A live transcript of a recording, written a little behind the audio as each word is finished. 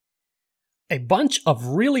A bunch of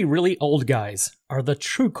really old guys are the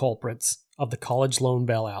true culprits of the college loan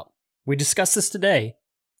bailout. We discuss this today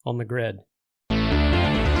on The Grid.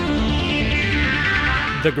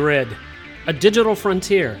 The Grid, a digital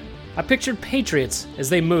frontier. I pictured patriots as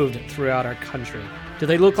they moved throughout our country. Do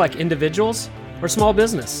they look like individuals or small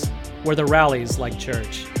business? Were the rallies like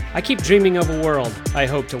church? I keep dreaming of a world I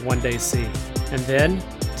hope to one day see. And then,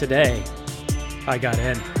 today, I got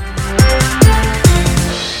in.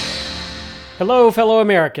 Hello, fellow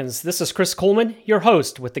Americans. This is Chris Coleman, your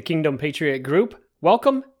host with the Kingdom Patriot Group.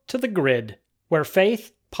 Welcome to The Grid, where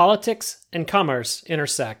faith, politics, and commerce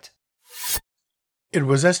intersect. It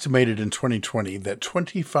was estimated in 2020 that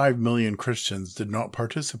 25 million Christians did not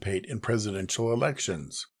participate in presidential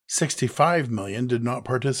elections. 65 million did not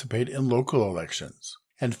participate in local elections,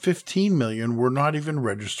 and 15 million were not even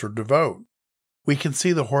registered to vote. We can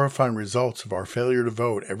see the horrifying results of our failure to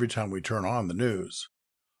vote every time we turn on the news.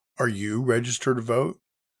 Are you registered to vote?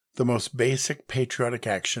 The most basic patriotic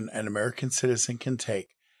action an American citizen can take,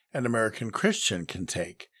 an American Christian can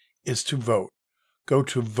take, is to vote. Go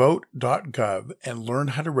to vote.gov and learn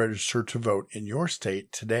how to register to vote in your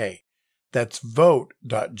state today. That's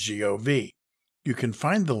vote.gov. You can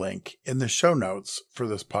find the link in the show notes for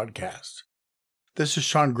this podcast. This is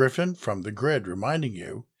Sean Griffin from The Grid reminding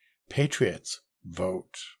you, Patriots,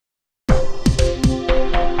 vote.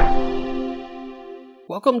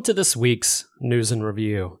 Welcome to this week's News and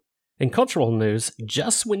Review. In cultural news,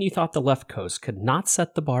 just when you thought the left coast could not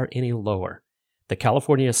set the bar any lower, the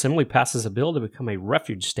California Assembly passes a bill to become a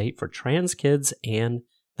refuge state for trans kids and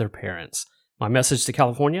their parents. My message to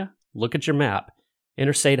California, look at your map.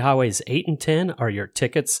 Interstate Highways 8 and 10 are your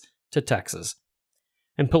tickets to Texas.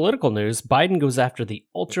 In political news, Biden goes after the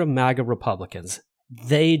ultra-MAGA Republicans.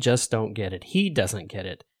 They just don't get it. He doesn't get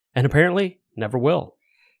it. And apparently, never will.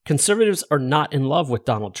 Conservatives are not in love with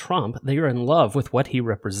Donald Trump. They are in love with what he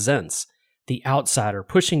represents. The outsider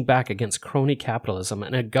pushing back against crony capitalism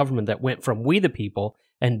and a government that went from we the people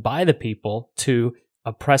and by the people to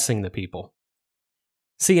oppressing the people.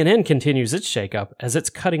 CNN continues its shakeup as it's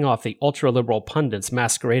cutting off the ultra-liberal pundits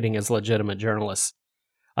masquerading as legitimate journalists.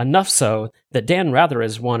 Enough so that Dan Rather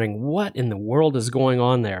is wondering what in the world is going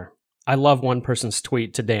on there. I love one person's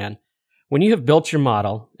tweet to Dan. When you have built your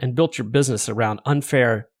model and built your business around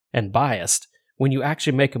unfair and biased, when you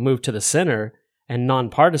actually make a move to the center and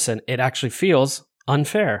nonpartisan, it actually feels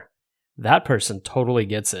unfair. That person totally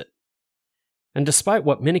gets it. And despite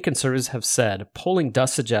what many conservatives have said, polling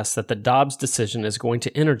does suggest that the Dobbs decision is going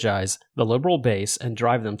to energize the liberal base and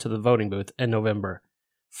drive them to the voting booth in November.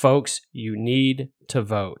 Folks, you need to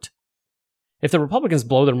vote. If the Republicans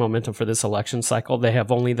blow their momentum for this election cycle, they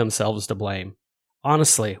have only themselves to blame.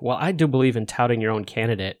 Honestly, while I do believe in touting your own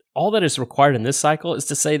candidate, all that is required in this cycle is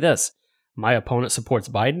to say this: my opponent supports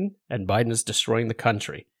Biden, and Biden is destroying the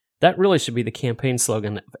country. That really should be the campaign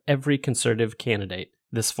slogan of every conservative candidate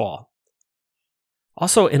this fall.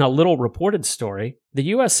 Also, in a little reported story, the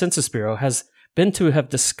U.S. Census Bureau has been to have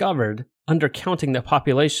discovered undercounting the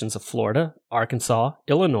populations of Florida, Arkansas,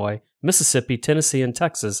 Illinois, Mississippi, Tennessee, and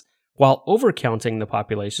Texas, while overcounting the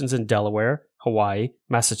populations in Delaware, Hawaii,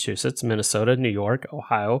 Massachusetts, Minnesota, New York,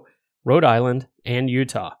 Ohio, Rhode Island, and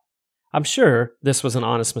Utah. I'm sure this was an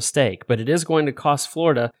honest mistake, but it is going to cost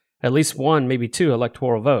Florida at least one, maybe two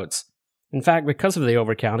electoral votes. In fact, because of the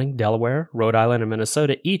overcounting, Delaware, Rhode Island, and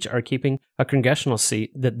Minnesota each are keeping a congressional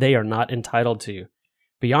seat that they are not entitled to.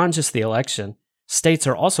 Beyond just the election, states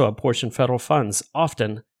are also apportioned federal funds,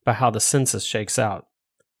 often by how the census shakes out.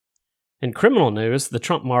 In criminal news, the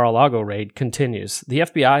Trump Mar-a-Lago raid continues. The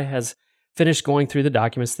FBI has finished going through the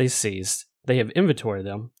documents they seized. They have inventoried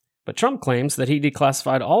them, but Trump claims that he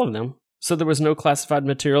declassified all of them, so there was no classified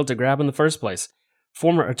material to grab in the first place.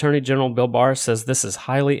 Former Attorney General Bill Barr says this is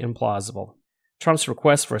highly implausible. Trump's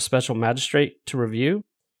request for a special magistrate to review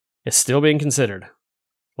is still being considered.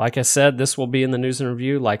 Like I said, this will be in the News and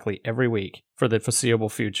Review likely every week for the foreseeable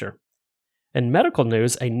future. In medical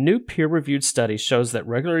news, a new peer-reviewed study shows that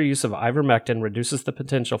regular use of ivermectin reduces the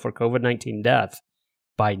potential for COVID-19 death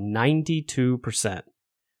by 92%.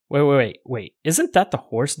 Wait. Isn't that the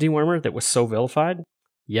horse dewormer that was so vilified?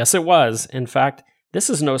 Yes, it was. In fact, this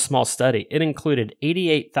is no small study. It included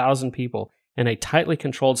 88,000 people in a tightly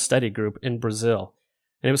controlled study group in Brazil.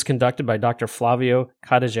 And it was conducted by Dr. Flavio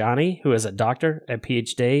Cadagiani, who is a doctor, a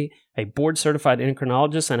PhD, a board-certified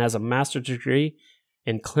endocrinologist, and has a master's degree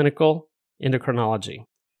in clinical endocrinology.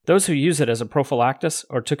 Those who use it as a prophylactis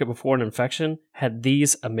or took it before an infection had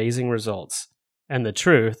these amazing results. And the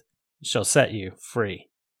truth shall set you free.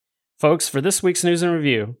 Folks, for this week's News and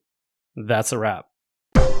Review, that's a wrap.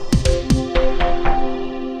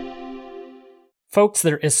 Folks,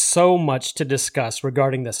 there is so much to discuss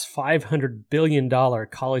regarding this $500 billion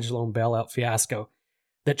college loan bailout fiasco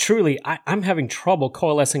that truly I'm having trouble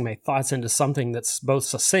coalescing my thoughts into something that's both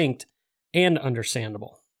succinct and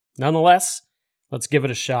understandable. Nonetheless, let's give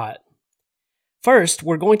it a shot. First,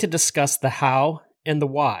 we're going to discuss the how and the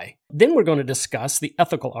why. Then we're going to discuss the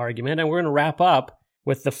ethical argument, and we're going to wrap up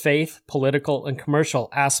with the faith, political, and commercial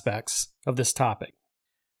aspects of this topic.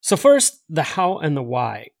 So first, the how and the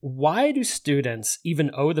why. Why do students even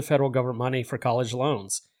owe the federal government money for college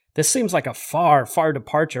loans? This seems like a far, far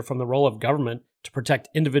departure from the role of government to protect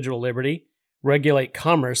individual liberty, regulate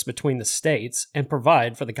commerce between the states, and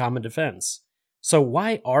provide for the common defense. So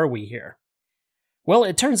why are we here? Well,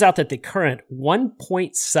 it turns out that the current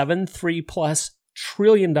 $1.73+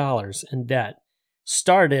 trillion in debt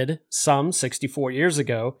started some 64 years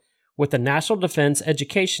ago with the National Defense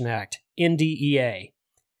Education Act, NDEA.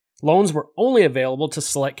 Loans were only available to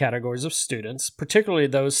select categories of students, particularly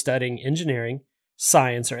those studying engineering,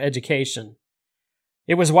 science, or education.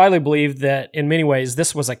 It was widely believed that, in many ways,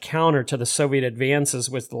 this was a counter to the Soviet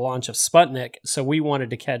advances with the launch of Sputnik, so we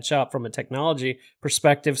wanted to catch up from a technology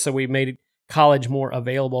perspective, so we made college more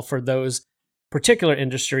available for those particular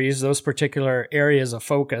industries, those particular areas of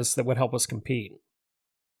focus that would help us compete.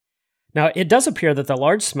 Now, it does appear that the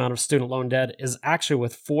largest amount of student loan debt is actually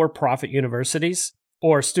with for-profit universities,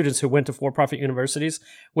 or students who went to for-profit universities,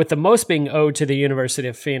 with the most being owed to the University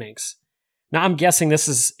of Phoenix. Now, I'm guessing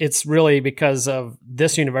it's really because of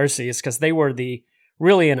this university. It's because they were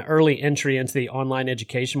really an early entry into the online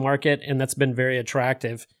education market, and that's been very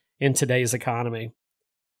attractive in today's economy.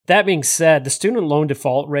 That being said, the student loan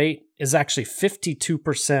default rate is actually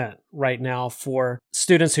 52% right now for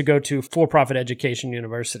students who go to for-profit education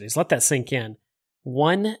universities. Let that sink in.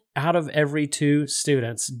 1 out of every 2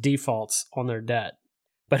 students defaults on their debt.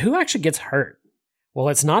 But who actually gets hurt? Well,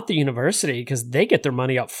 it's not the university because they get their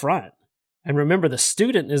money up front. And remember, the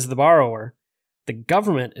student is the borrower, the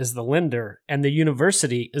government is the lender, and the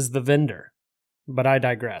university is the vendor. But I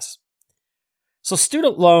digress. So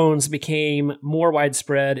student loans became more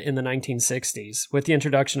widespread in the 1960s with the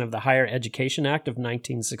introduction of the Higher Education Act of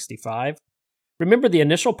 1965. Remember, the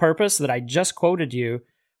initial purpose that I just quoted you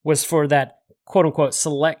was for that quote-unquote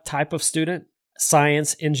select type of student,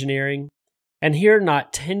 science, engineering. And here,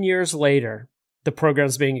 not 10 years later, the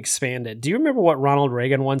program's being expanded. Do you remember what Ronald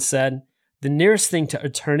Reagan once said? The nearest thing to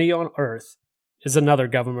eternity on earth is another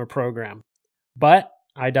government program. But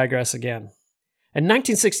I digress again. In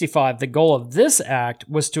 1965, the goal of this act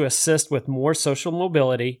was to assist with more social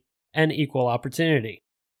mobility and equal opportunity.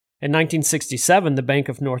 In 1967, the Bank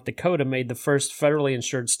of North Dakota made the first federally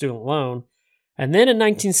insured student loan. And then in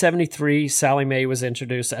 1973, Sallie Mae was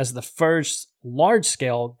introduced as the first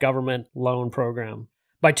large-scale government loan program.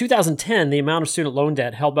 By 2010, the amount of student loan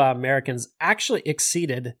debt held by Americans actually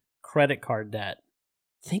exceeded credit card debt.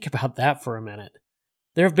 Think about that for a minute.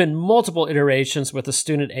 There have been multiple iterations with the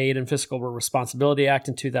Student Aid and Fiscal Responsibility Act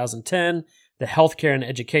in 2010, the Healthcare and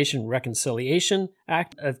Education Reconciliation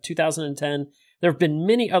Act of 2010. There have been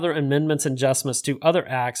many other amendments and adjustments to other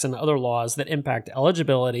acts and other laws that impact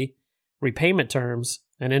eligibility, repayment terms,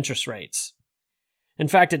 and interest rates. In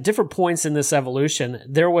fact, at different points in this evolution,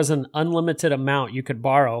 there was an unlimited amount you could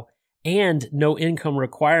borrow and no income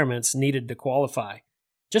requirements needed to qualify.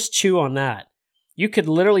 Just chew on that. You could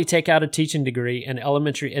literally take out a teaching degree in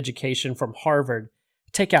elementary education from Harvard,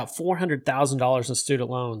 take out $400,000 in student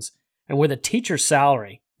loans, and with a teacher's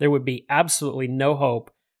salary, there would be absolutely no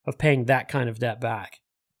hope of paying that kind of debt back.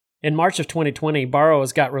 In March of 2020,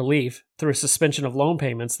 borrowers got relief through a suspension of loan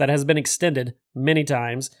payments that has been extended many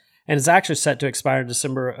times and is actually set to expire in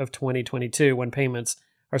December of 2022 when payments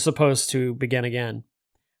are supposed to begin again.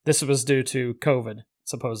 This was due to COVID,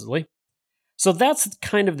 supposedly. So that's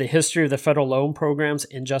kind of the history of the federal loan programs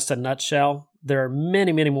in just a nutshell. There are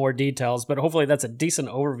many, many more details, but hopefully that's a decent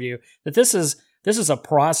overview that this is a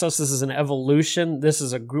process, this is an evolution, this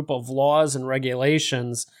is a group of laws and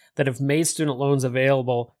regulations that have made student loans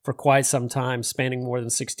available for quite some time, spanning more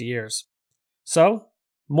than 60 years. So,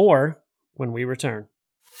 more when we return.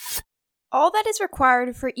 All that is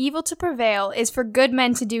required for evil to prevail is for good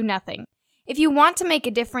men to do nothing. If you want to make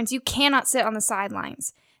a difference, you cannot sit on the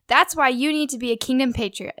sidelines. That's why you need to be a Kingdom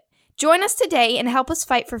Patriot. Join us today and help us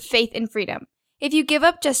fight for faith and freedom. If you give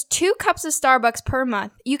up just 2 cups of Starbucks per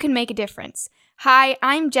month, you can make a difference. Hi,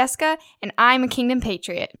 I'm Jessica, and I'm a Kingdom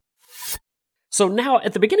Patriot. So now,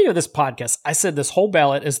 at the beginning of this podcast, I said this whole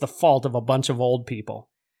ballot is the fault of a bunch of old people.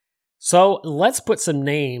 So let's put some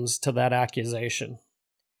names to that accusation.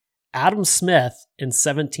 Adam Smith in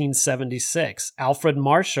 1776, Alfred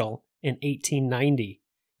Marshall in 1890,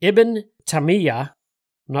 Ibn Taymiyyah,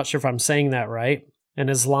 I'm not sure if I'm saying that right, an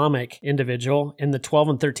Islamic individual in the 12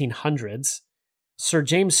 and 1300s, Sir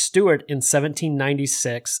James Stewart in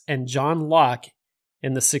 1796, and John Locke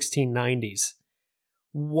in the 1690s.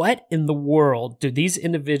 What in the world do these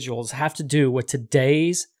individuals have to do with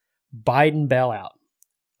today's Biden bailout?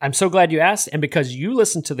 I'm so glad you asked, and because you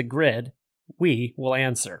listened to The Grid, we will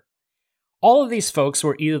answer. All of these folks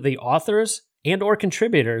were either the authors and or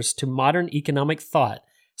contributors to modern economic thought,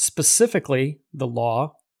 specifically the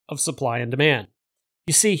law of supply and demand.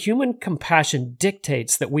 You see, human compassion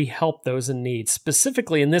dictates that we help those in need,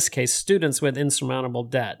 specifically in this case, students with insurmountable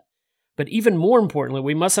debt. But even more importantly,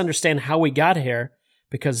 we must understand how we got here,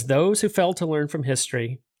 because those who fail to learn from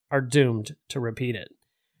history are doomed to repeat it.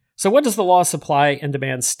 So what does the law of supply and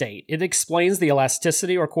demand state? It explains the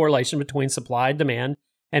elasticity or correlation between supply, demand,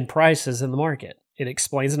 and prices in the market. It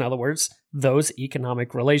explains, in other words, those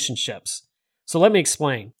economic relationships. So let me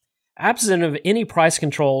explain. Absent of any price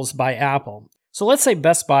controls by Apple, so let's say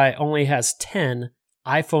Best Buy only has 10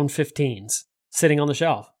 iPhone 15s sitting on the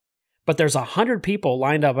shelf, but there's 100 people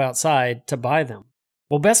lined up outside to buy them.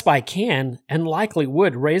 Well, Best Buy can and likely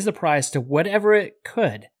would raise the price to whatever it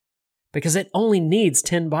could because it only needs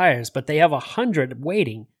 10 buyers, but they have 100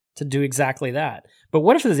 waiting to do exactly that. But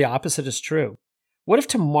what if the opposite is true? What if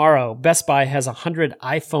tomorrow Best Buy has 100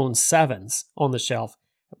 iPhone 7s on the shelf,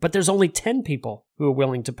 but there's only 10 people who are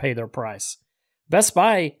willing to pay their price? Best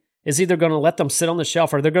Buy is either going to let them sit on the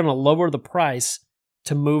shelf or they're going to lower the price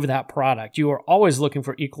to move that product. You are always looking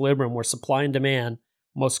for equilibrium where supply and demand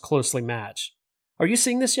most closely match. Are you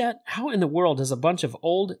seeing this yet? How in the world does a bunch of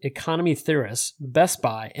old economy theorists, Best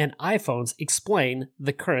Buy, and iPhones explain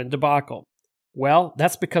the current debacle? Well,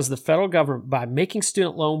 that's because the federal government, by making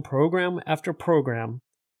student loan program after program,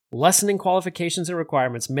 lessening qualifications and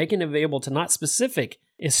requirements, making it available to not specific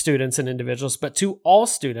students and individuals, but to all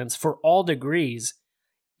students for all degrees,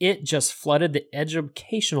 it just flooded the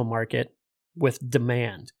educational market with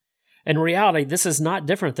demand. In reality, this is not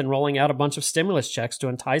different than rolling out a bunch of stimulus checks to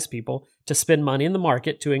entice people to spend money in the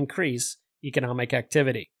market to increase economic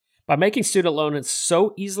activity. By making student loans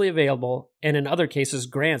so easily available, and in other cases,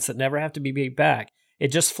 grants that never have to be paid back, it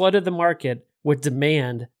just flooded the market with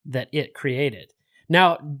demand that it created.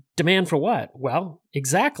 Now, demand for what? Well,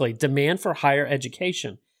 exactly, demand for higher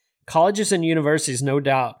education. Colleges and universities, no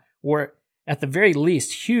doubt, were at the very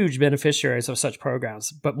least huge beneficiaries of such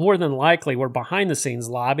programs, but more than likely were behind the scenes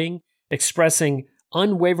lobbying, expressing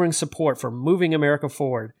unwavering support for moving America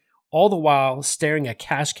forward, all the while staring a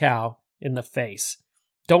cash cow in the face.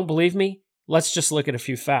 Don't believe me? Let's just look at a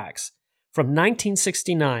few facts. From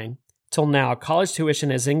 1969 till now, college tuition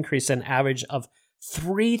has increased an average of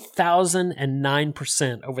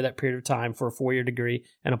 3,009% over that period of time for a four-year degree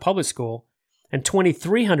in a public school, and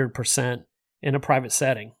 2,300% in a private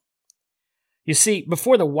setting. You see,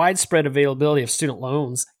 before the widespread availability of student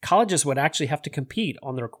loans, colleges would actually have to compete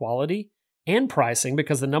on their quality and pricing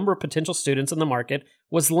because the number of potential students in the market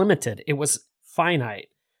was limited. It was finite.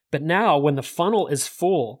 But now, when the funnel is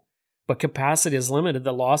full, but capacity is limited,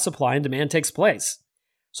 the law of supply and demand takes place.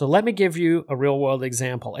 So let me give you a real-world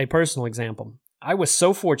example, a personal example. I was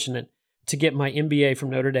so fortunate to get my MBA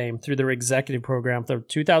from Notre Dame through their executive program from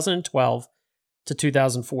 2012 to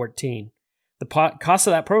 2014. The cost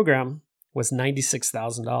of that program was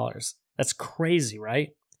 $96,000. That's crazy,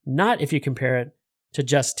 right? Not if you compare it to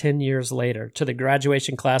just 10 years later, to the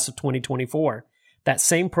graduation class of 2024. That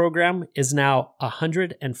same program is now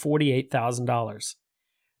 $148,000.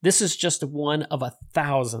 This is just one of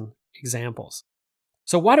 1,000 examples.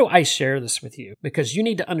 So why do I share this with you? Because you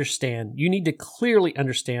need to understand, you need to clearly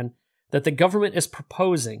understand that the government is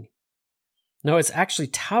proposing, no, it's actually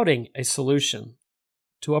touting a solution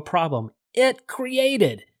to a problem it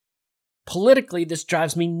created. Politically, this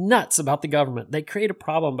drives me nuts about the government. They create a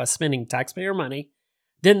problem by spending taxpayer money.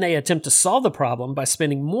 Then they attempt to solve the problem by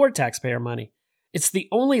spending more taxpayer money. It's the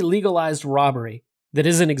only legalized robbery that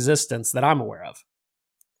is in existence that I'm aware of.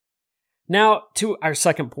 Now, to our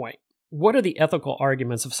second point. What are the ethical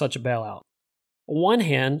arguments of such a bailout? On one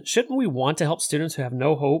hand, shouldn't we want to help students who have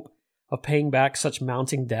no hope of paying back such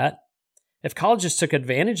mounting debt? If colleges took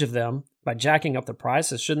advantage of them by jacking up the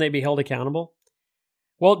prices, shouldn't they be held accountable?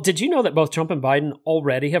 Well, did you know that both Trump and Biden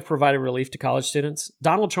already have provided relief to college students?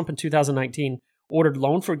 Donald Trump in 2019 ordered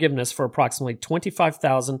loan forgiveness for approximately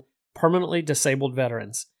 25,000 permanently disabled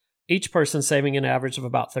veterans, each person saving an average of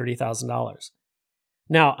about $30,000.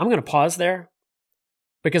 Now, I'm going to pause there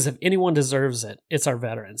because if anyone deserves it, it's our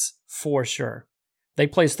veterans, for sure. They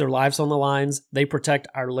place their lives on the lines. They protect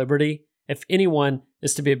our liberty. If anyone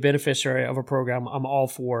is to be a beneficiary of a program, I'm all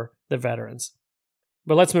for the veterans.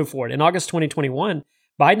 But let's move forward. In August 2021,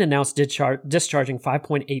 Biden announced discharging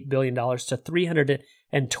 $5.8 billion to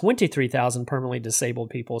 323,000 permanently disabled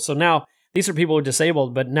people. So now these are people who are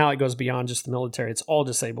disabled, but now it goes beyond just the military. It's all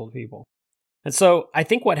disabled people. And so I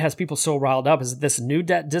think what has people so riled up is that this new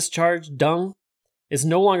debt discharge dung is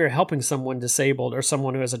no longer helping someone disabled or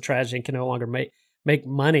someone who has a tragedy and can no longer make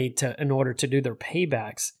money in order to do their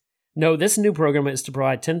paybacks. No, this new program is to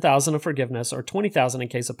provide $10,000 of forgiveness or $20,000 in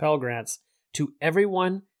case of Pell Grants to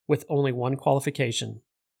everyone with only one qualification: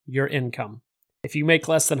 your income. If you make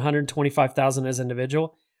less than $125,000 as an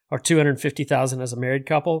individual or $250,000 as a married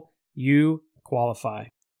couple, you qualify.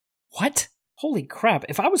 What? Holy crap.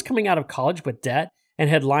 If I was coming out of college with debt and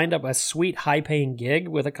had lined up a sweet high-paying gig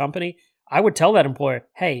with a company, I would tell that employer,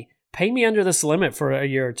 hey, pay me under this limit for a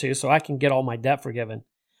year or two so I can get all my debt forgiven.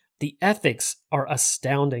 The ethics are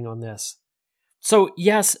astounding on this. So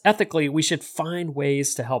yes, ethically, we should find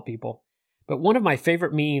ways to help people. But one of my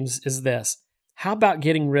favorite memes is this: how about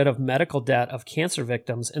getting rid of medical debt of cancer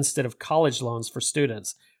victims instead of college loans for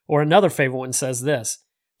students? Or another favorite one says this: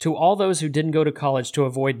 to all those who didn't go to college to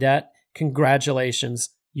avoid debt, congratulations,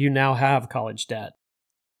 you now have college debt.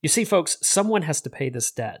 You see, folks, someone has to pay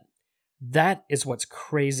this debt. That is what's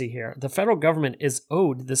crazy here. The federal government is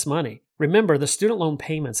owed this money. Remember, the student loan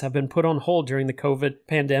payments have been put on hold during the COVID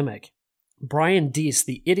pandemic. Brian Deese,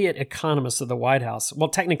 the idiot economist of the White House, well,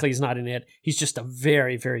 technically he's not an idiot, he's just a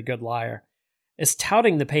very, very good liar, is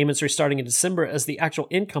touting the payments restarting in December as the actual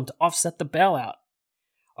income to offset the bailout.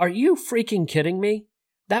 Are you freaking kidding me?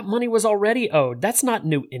 That money was already owed. That's not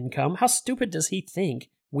new income. How stupid does he think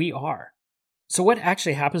we are? So what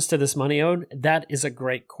actually happens to this money owed? That is a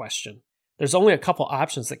great question. There's only a couple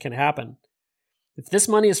options that can happen. If this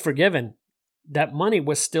money is forgiven, that money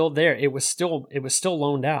was still there. It was still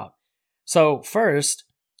loaned out. So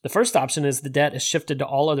the first option is the debt is shifted to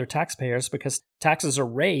all other taxpayers because taxes are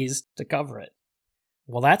raised to cover it.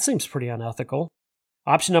 Well, that seems pretty unethical.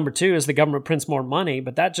 Option number 2 is the government prints more money,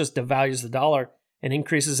 but that just devalues the dollar and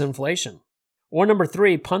increases inflation. Or number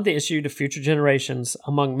 3, punt the issue to future generations,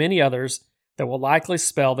 among many others, that will likely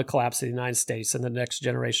spell the collapse of the United States in the next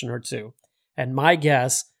generation or two. And my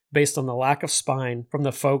guess, based on the lack of spine from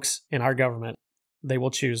the folks in our government, they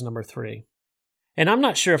will choose number 3. And I'm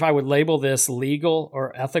not sure if I would label this legal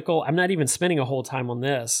or ethical. I'm not even spending a whole time on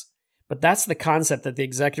this. But that's the concept that the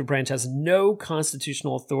executive branch has no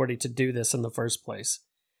constitutional authority to do this in the first place.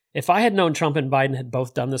 If I had known Trump and Biden had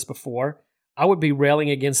both done this before, I would be railing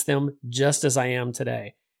against them just as I am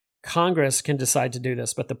today. Congress can decide to do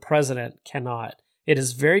this, but the president cannot. It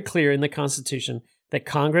is very clear in the Constitution that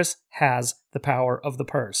Congress has the power of the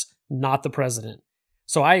purse, not the president.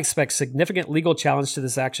 So I expect significant legal challenge to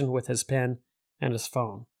this action with his pen and his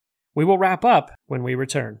phone. We will wrap up when we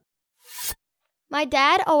return. My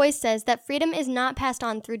dad always says that freedom is not passed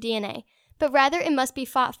on through DNA, but rather it must be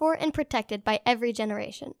fought for and protected by every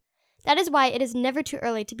generation. That is why it is never too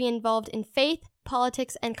early to be involved in faith,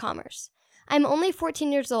 politics, and commerce. I'm only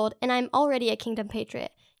 14 years old, and I'm already a Kingdom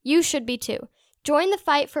Patriot. You should be too. Join the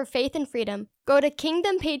fight for faith and freedom. Go to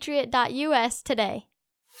kingdompatriot.us today.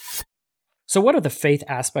 So what are the faith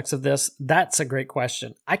aspects of this? That's a great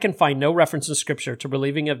question. I can find no reference in Scripture to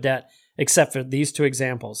relieving of debt except for these 2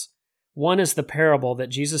 examples. One is the parable that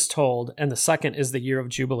Jesus told, and the second is the year of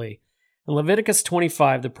Jubilee. In Leviticus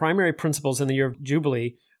 25, the primary principles in the year of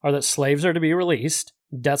Jubilee are that slaves are to be released,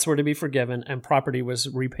 debts were to be forgiven, and property was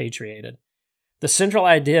repatriated. The central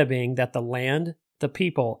idea being that the land, the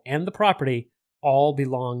people, and the property all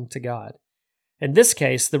belong to God. In this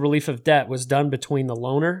case, the relief of debt was done between the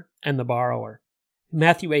loaner and the borrower. In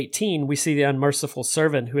Matthew 18, we see the unmerciful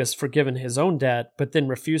servant who has forgiven his own debt, but then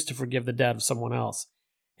refused to forgive the debt of someone else.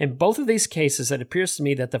 In both of these cases, it appears to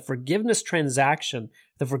me that the forgiveness transaction,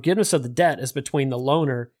 the forgiveness of the debt, is between the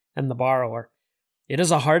loaner and the borrower. It is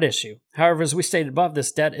a hard issue. However, as we stated above,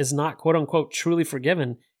 this debt is not quote-unquote truly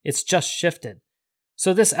forgiven, it's just shifted.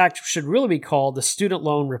 So this act should really be called the Student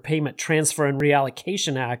Loan Repayment Transfer and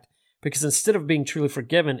Reallocation Act, because instead of being truly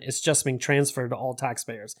forgiven, it's just being transferred to all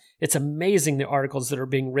taxpayers. It's amazing the articles that are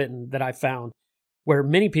being written that I found, where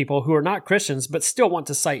many people who are not Christians but still want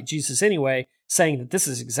to cite Jesus anyway, saying that this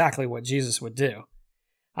is exactly what Jesus would do.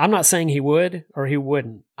 I'm not saying he would or he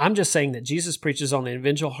wouldn't. I'm just saying that Jesus preaches on the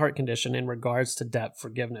individual heart condition in regards to debt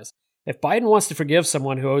forgiveness. If Biden wants to forgive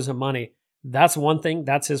someone who owes him money, that's one thing,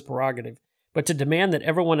 that's his prerogative. But to demand that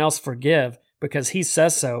everyone else forgive because he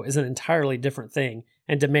says so is an entirely different thing,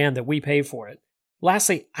 and demand that we pay for it.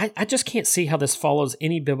 Lastly, I just can't see how this follows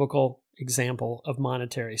any biblical example of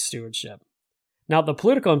monetary stewardship. Now, the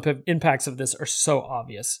political impacts of this are so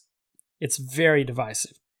obvious. It's very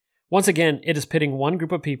divisive. Once again, it is pitting one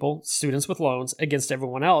group of people, students with loans, against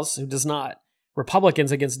everyone else who does not.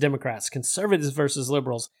 Republicans against Democrats, conservatives versus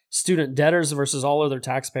liberals, student debtors versus all other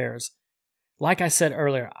taxpayers. Like I said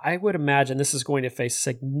earlier, I would imagine this is going to face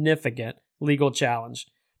significant legal challenge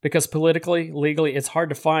because politically, legally, it's hard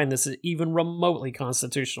to find this is even remotely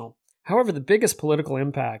constitutional. However, the biggest political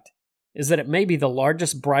impact is that it may be the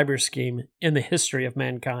largest bribery scheme in the history of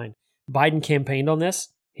mankind. Biden campaigned on this.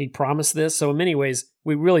 He promised this. So in many ways,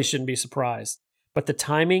 we really shouldn't be surprised. But the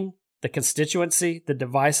timing, the constituency, the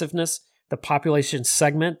divisiveness, the population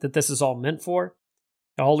segment that this is all meant for,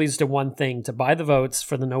 it all leads to one thing, to buy the votes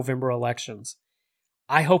for the November elections.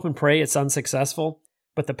 I hope and pray it's unsuccessful,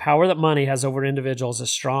 but the power that money has over individuals is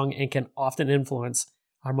strong and can often influence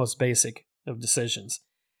our most basic of decisions.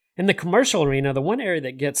 In the commercial arena, the one area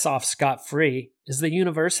that gets off scot-free is the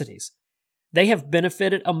universities. They have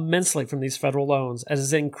benefited immensely from these federal loans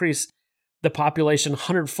as it increased the population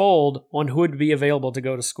 100-fold on who would be available to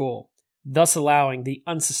go to school, thus allowing the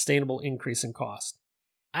unsustainable increase in cost.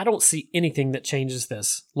 I don't see anything that changes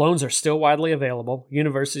this. Loans are still widely available,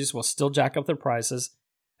 universities will still jack up their prices,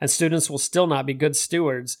 and students will still not be good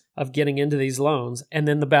stewards of getting into these loans, and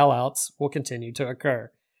then the bailouts will continue to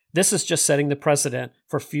occur. This is just setting the precedent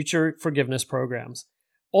for future forgiveness programs.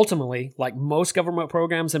 Ultimately, like most government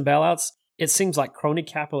programs and bailouts, it seems like crony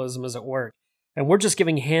capitalism is at work, and we're just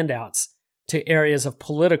giving handouts to areas of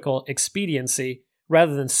political expediency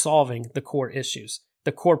rather than solving the core issues,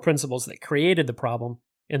 the core principles that created the problem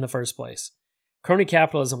in the first place. Crony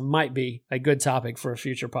capitalism might be a good topic for a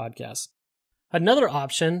future podcast. Another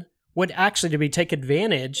option would actually be take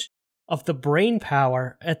advantage of the brain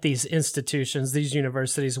power at these institutions, these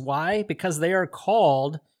universities. Why? Because they are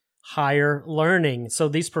called higher learning. So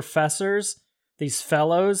these professors, these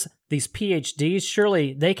fellows, these PhDs,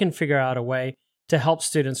 surely they can figure out a way to help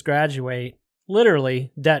students graduate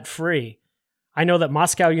literally debt-free. I know that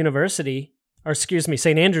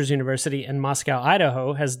St. Andrews University in Moscow,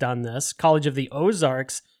 Idaho has done this. College of the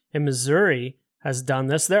Ozarks in Missouri has done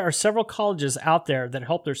this. There are several colleges out there that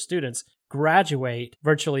help their students graduate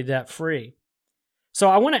virtually debt-free. So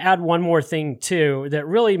I want to add one more thing too that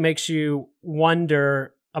really makes you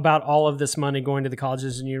wonder about all of this money going to the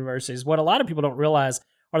colleges and universities. What a lot of people don't realize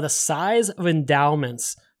are the size of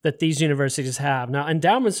endowments that these universities have. Now,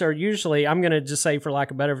 endowments are usually, I'm going to just say for lack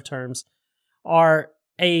of better terms, are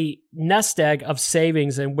a nest egg of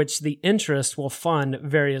savings in which the interest will fund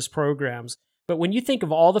various programs. But when you think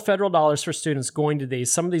of all the federal dollars for students going to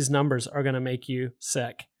these, some of these numbers are going to make you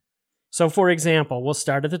sick. So for example, we'll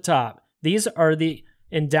start at the top. These are the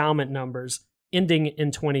endowment numbers ending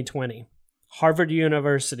in 2020. Harvard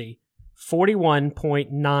University,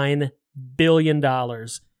 $41.9 billion.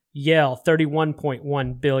 Yale,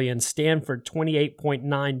 $31.1 billion. Stanford,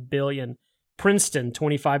 $28.9 billion. Princeton,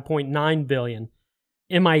 $25.9 billion.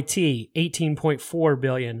 MIT, $18.4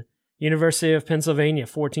 billion. University of Pennsylvania,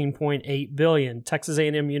 $14.8 billion. Texas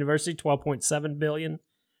A&M University, $12.7 billion.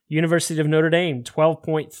 University of Notre Dame,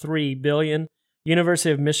 $12.3 billion.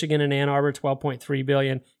 University of Michigan in Ann Arbor, $12.3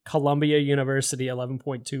 billion. Columbia University,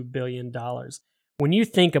 $11.2 billion. When you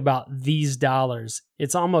think about these dollars,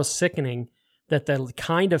 it's almost sickening that the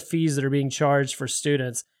kind of fees that are being charged for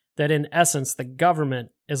students, that in essence the government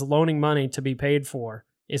is loaning money to be paid for,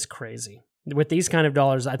 is crazy. With these kind of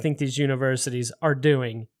dollars, I think these universities are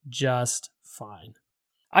doing just fine.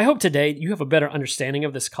 I hope today you have a better understanding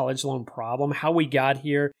of this college loan problem, how we got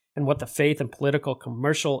here, and what the faith and political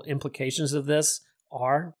commercial implications of this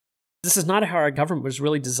are. This is not how our government was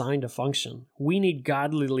really designed to function. We need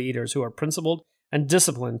godly leaders who are principled and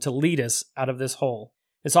disciplined to lead us out of this hole.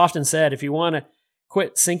 It's often said, if you want to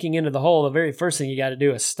quit sinking into the hole, the very first thing you got to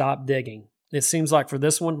do is stop digging. It seems like for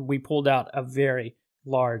this one, we pulled out a very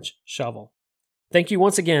large shovel. Thank you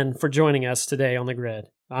once again for joining us today on The Grid.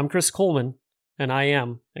 I'm Chris Coleman, and I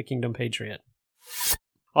am a Kingdom Patriot.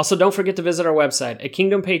 Also, don't forget to visit our website at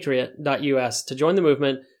kingdompatriot.us to join the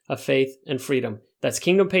movement of faith and freedom. That's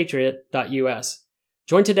kingdompatriot.us.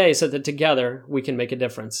 Join today so that together we can make a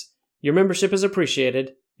difference. Your membership is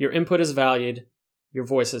appreciated, your input is valued, your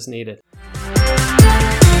voice is needed.